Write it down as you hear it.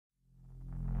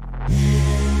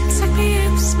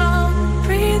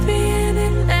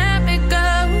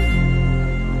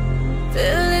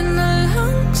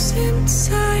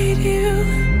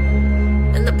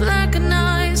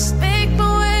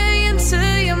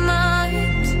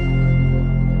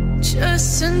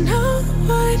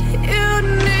what you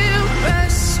knew.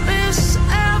 Restless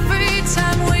every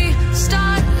time we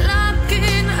start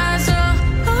locking eyes up.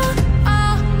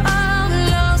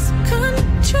 Lost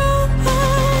control.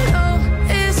 Oh,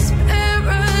 it's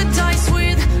paradise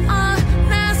with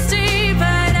honesty,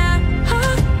 but I'm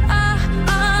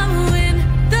in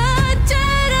the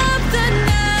dead of the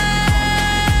night.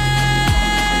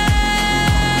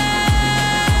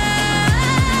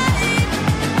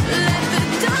 Let the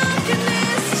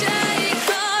darkness take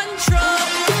control.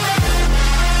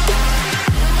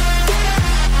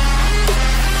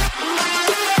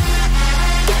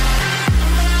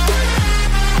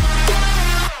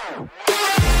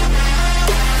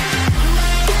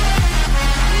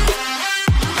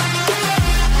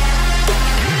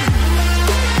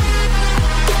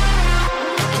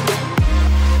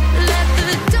 Let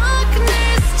the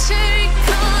darkness take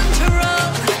control.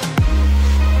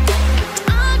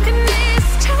 Darkness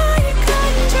take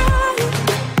control.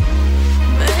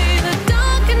 May the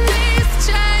darkness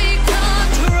take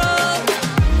control.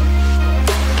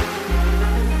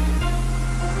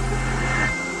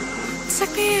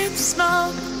 Take me in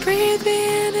smoke, breathe me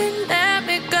in and let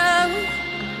me go.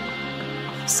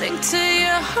 Sink to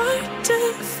your heart to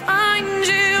find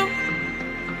you.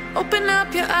 Open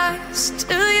up your eyes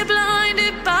till you're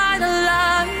blinded by the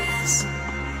lies,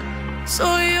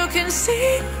 so you can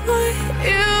see what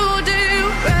you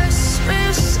do.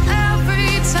 Restless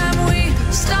every time we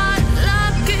start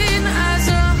locking eyes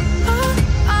up.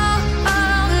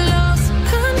 Lost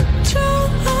control.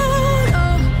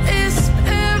 Oh, it's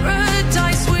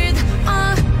paradise with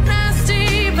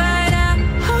honesty, but I'm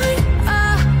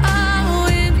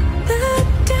in the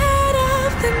dead of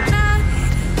the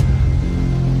night.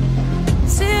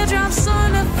 Teardrops on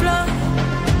the floor.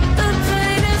 The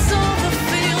pain is over.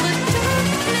 Feel the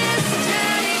darkness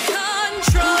take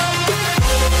control.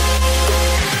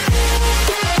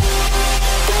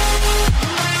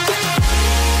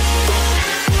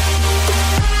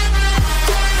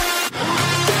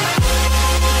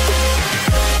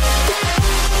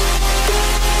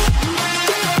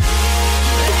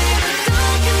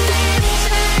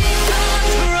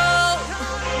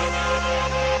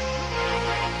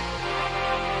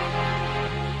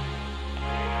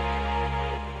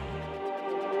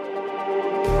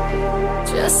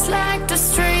 Just like the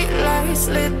street lights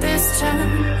lit this town,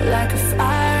 like a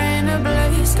fire in a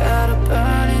blaze, gotta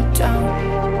burn it down.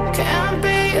 Can't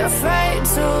be afraid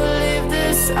to leave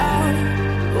this out.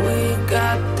 We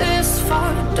got this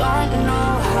far, don't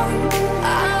know how.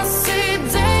 I see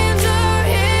danger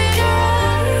in your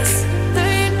eyes.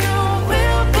 They know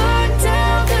we'll burn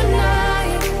down the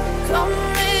night.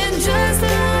 Coming just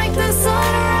like the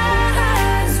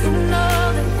sunrise. You know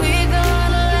that we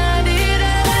gonna let it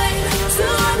out.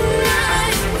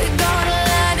 Tonight, we gonna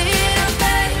let it out.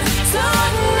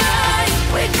 Tonight,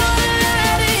 we gonna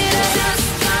let it out. Just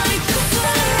like the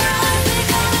sunrise, we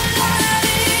gonna let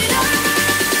it out.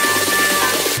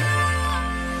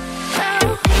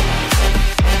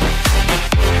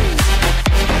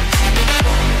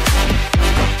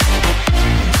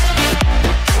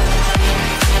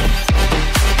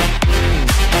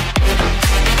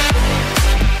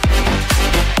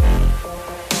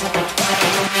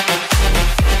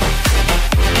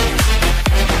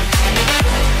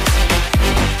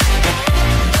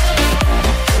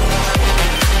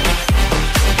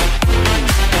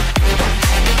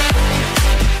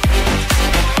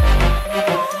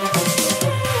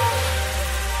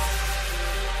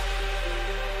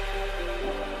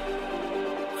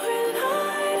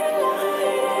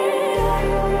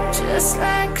 Just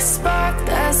like a spark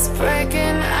that's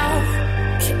breaking out.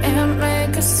 Can't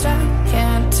make a stop,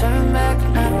 can't turn back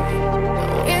now.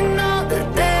 We know that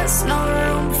there's no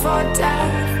room for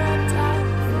doubt.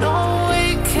 No, we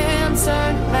can't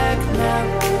turn back now.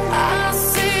 I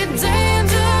see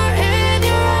danger in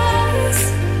your eyes.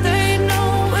 They know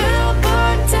we'll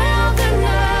burn down the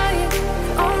night.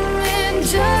 Coming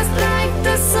just like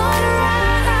the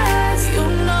sunrise. You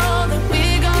know that we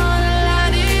gonna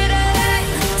let it out.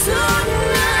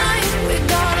 Tonight, we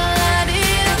gonna let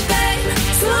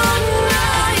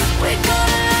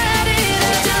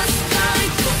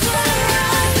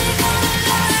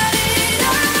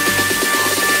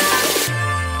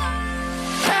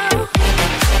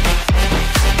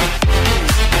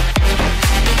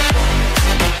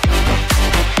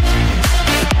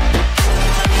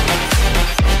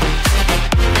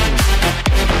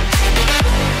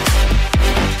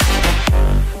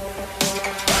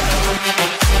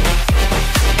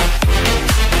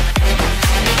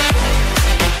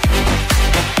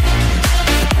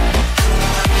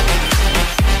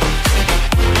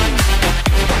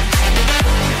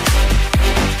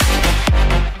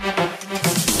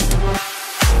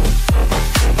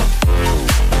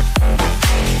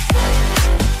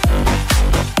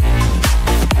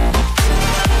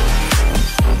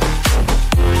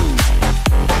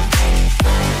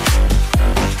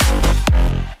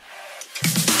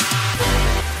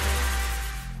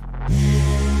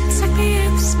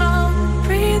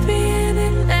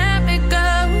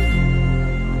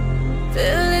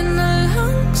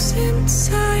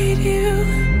inside you,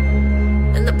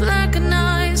 and the blackened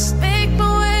eyes make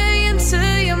my way into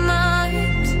your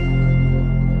mind,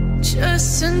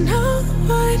 just to know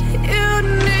what you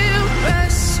knew.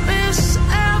 Restless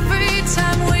every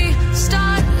time we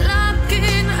start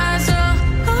locking eyes up.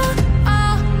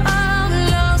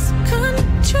 Lost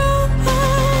control.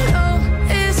 Oh,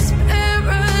 it's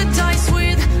paradise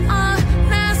with a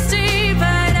nasty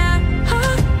bad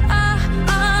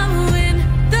I'm in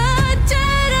the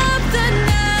dead of the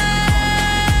night.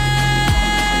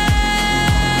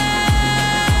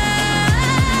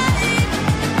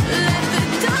 Let the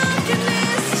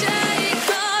darkness take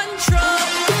control.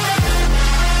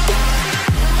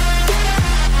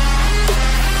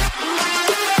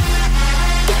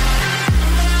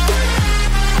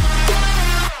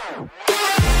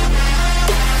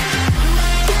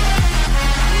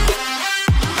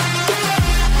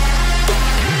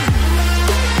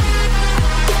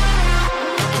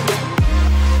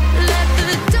 Let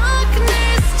the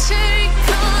darkness take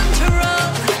control.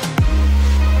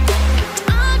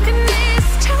 Darkness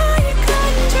take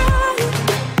control.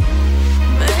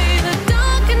 May the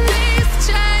darkness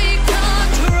take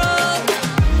control.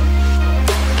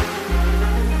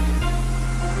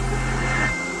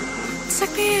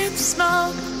 Take me in the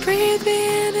smoke, breathe me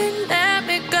in and let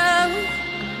me go.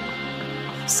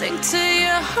 Sink to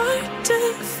your heart to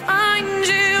find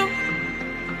you.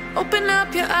 Open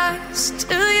up your eyes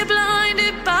till you're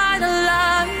blinded by the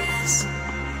lies,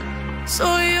 so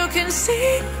you can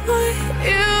see what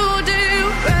you do.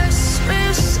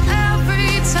 Restless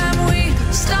every time we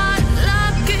start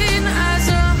locking eyes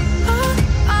up.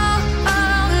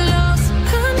 Lost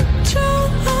control.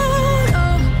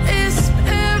 Oh, it's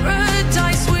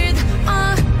paradise with a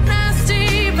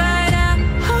nasty bad I'm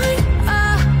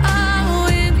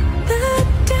in the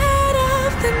dead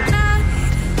of the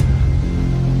night.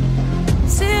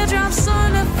 Teardrops on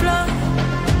the floor.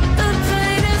 The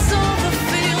pain is over.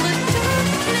 Feel the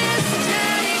darkness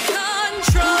take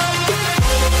control.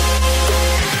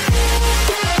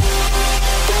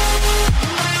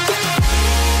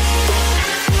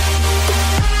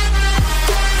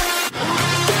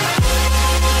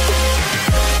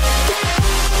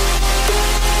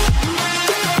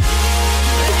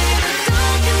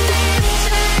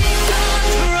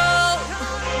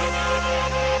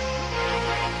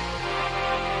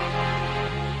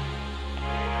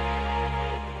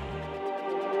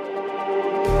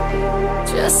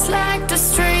 Just like the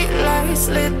street lights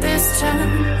lit this town,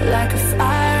 like a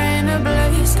fire in a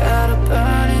blaze, gotta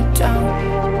burn it down.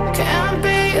 Can't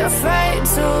be afraid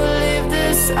to leave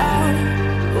this out.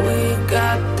 We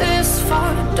got this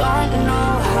far, don't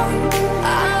know how.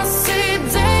 I see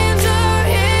danger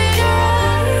in your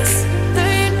eyes.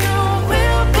 They know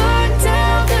we'll burn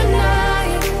down the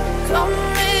night.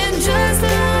 Coming just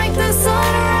like the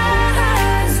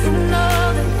sunrise. You know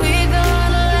that we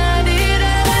gonna let it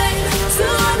away.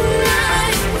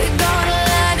 Tonight, we gonna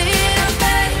let it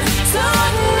away.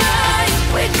 Tonight,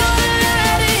 we gonna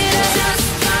let it away. Just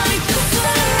like the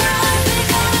sunrise, we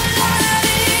gonna let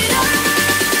it away.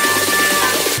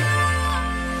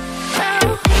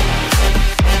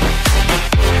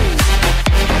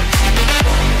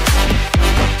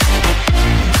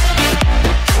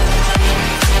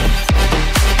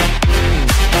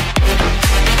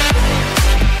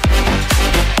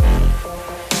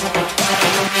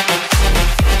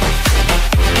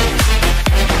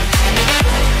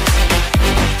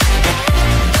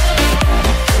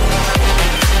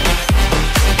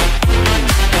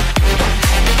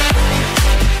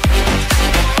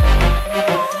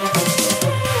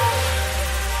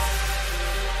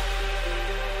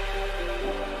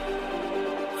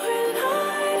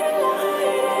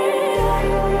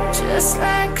 Just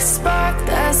like a spark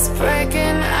that's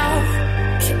breaking out.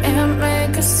 Can't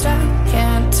make a stop,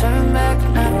 can't turn back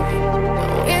now.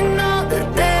 We know that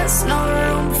there's no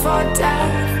room for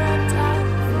doubt.